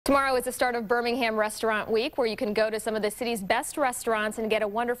Tomorrow is the start of Birmingham Restaurant Week, where you can go to some of the city's best restaurants and get a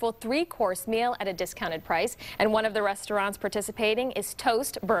wonderful 3-course meal at a discounted price. And one of the restaurants participating is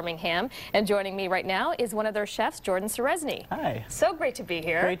Toast Birmingham. And joining me right now is one of their chefs, Jordan Ceresny. Hi. So great to be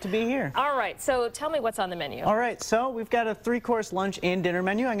here. Great to be here. All right, so tell me what's on the menu. All right, so we've got a 3-course lunch and dinner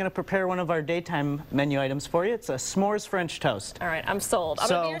menu. I'm going to prepare one of our daytime menu items for you. It's a s'mores French toast. All right, I'm sold. I'm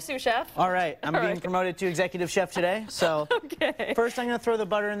going to be your sous chef. All right, I'm being promoted to executive chef today. So okay. First I'm going to throw the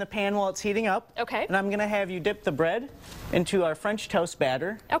butter in the pan while it's heating up. Okay. And I'm going to have you dip the bread into our French toast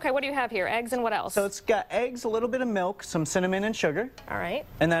batter. Okay, what do you have here? Eggs and what else? So it's got eggs, a little bit of milk, some cinnamon and sugar. All right.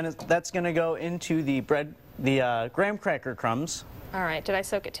 And then that's going to go into the bread, the graham cracker crumbs. All right, did I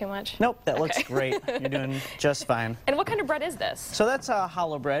soak it too much? Nope, that looks great. You're doing just fine. And what kind of bread is this? So that's a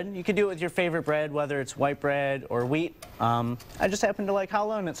hollow bread. You can do it with your favorite bread, whether it's white bread or wheat. I just happen to like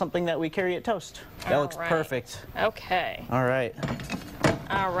hollow, and it's something that we carry at Toast. That looks perfect. Okay. All right.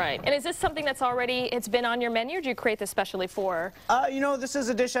 All right. And is this something that's it's been on your menu, or do you create this specially for? You know, this is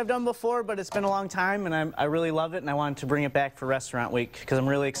a dish I've done before, but it's been a long time, and I really love it, and I wanted to bring it back for Restaurant Week because I'm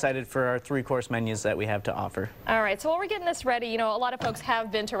really excited for our 3-course menus that we have to offer. All right. So while we're getting this ready, you know, a lot of folks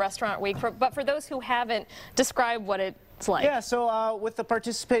have been to Restaurant Week, but for those who haven't, describe what it's like. Yeah, so with the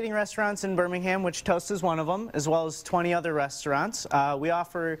participating restaurants in Birmingham, which Toast is one of them, as well as 20 other restaurants, we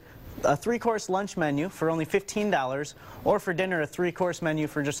offer a 3-course lunch menu for only $15, or for dinner a 3-course menu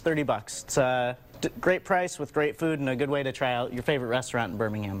for just $30. It's a great price with great food and a good way to try out your favorite restaurant in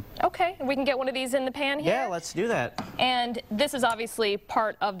Birmingham. Okay, we can get one of these in the pan here? Yeah, let's do that. And this is obviously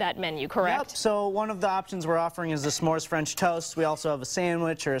part of that menu, correct? Yep, so one of the options we're offering is the s'mores French toast. We also have a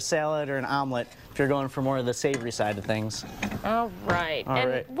sandwich or a salad or an omelet if you're going for more of the savory side of things. All right.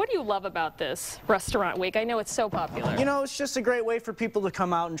 What do you love about this Restaurant Week? I know it's so popular. You know, it's just a great way for people to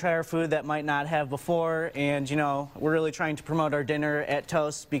come out and try our food that might not have before. And, you know, we're really trying to promote our dinner at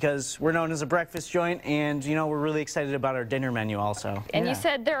Toast because we're known as a breakfast joint, and, you know, we're really excited about our dinner menu also. And you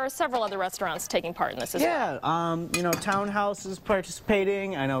said there are several other restaurants taking part in this as well. Yeah, you know, Townhouse is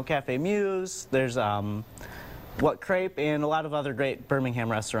participating. I know Cafe Muse. There's What Crepe, and a lot of other great Birmingham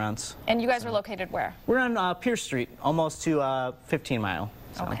restaurants. And you guys are located where? We're on Pierce Street, almost to 15 Mile.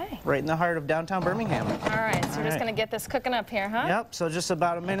 So okay. Right in the heart of downtown Birmingham. All right, so we're just going to get this cooking up here, huh? Yep, so just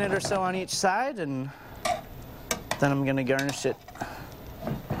about a minute or so on each side, and then I'm going to garnish it.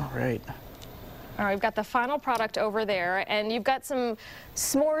 All right. All right, we've got the final product over there, and you've got some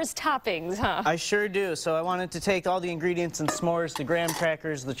s'mores toppings, huh? I sure do. So I wanted to take all the ingredients in s'mores, the graham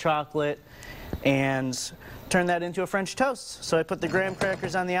crackers, the chocolate, and turn that into a French toast. So I put the graham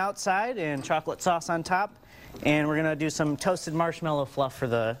crackers on the outside and chocolate sauce on top, and we're going to do some toasted marshmallow fluff for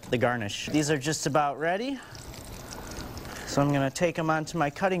the garnish. These are just about ready. So I'm going to take them onto my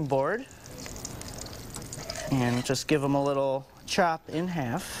cutting board and just give them a little chop in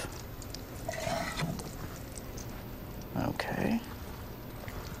half. Okay.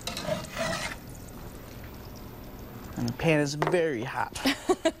 And the pan is very hot.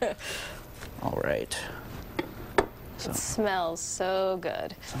 All right. It smells so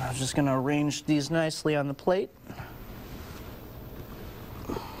good. So I'm just going to arrange these nicely on the plate.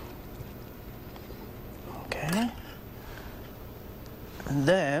 Okay. And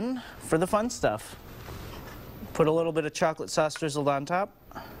then, for the fun stuff, put a little bit of chocolate sauce drizzled on top.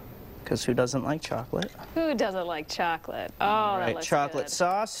 Because who doesn't like chocolate? Who doesn't like chocolate? Oh, that looks chocolate good.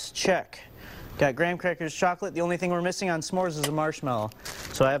 sauce, check. Got graham crackers, chocolate. The only thing we're missing on s'mores is a marshmallow.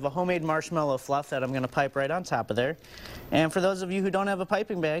 So I have a homemade marshmallow fluff that I'm going to pipe right on top of there. And for those of you who don't have a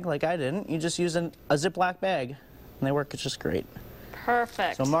piping bag, like I didn't, you just use a Ziploc bag, and they work just great.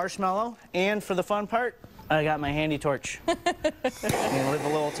 Perfect. So marshmallow, and for the fun part, I got my handy torch. And with a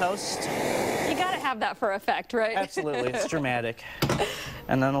little toast. You got to have that for effect, right? Absolutely, it's dramatic.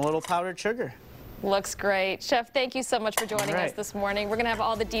 And then a little powdered sugar. Looks great. Chef, thank you so much for joining us this morning. We're going to have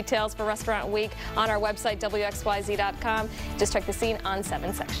all the details for Restaurant Week on our website, WXYZ.com. Just check the scene on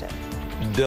 7 section.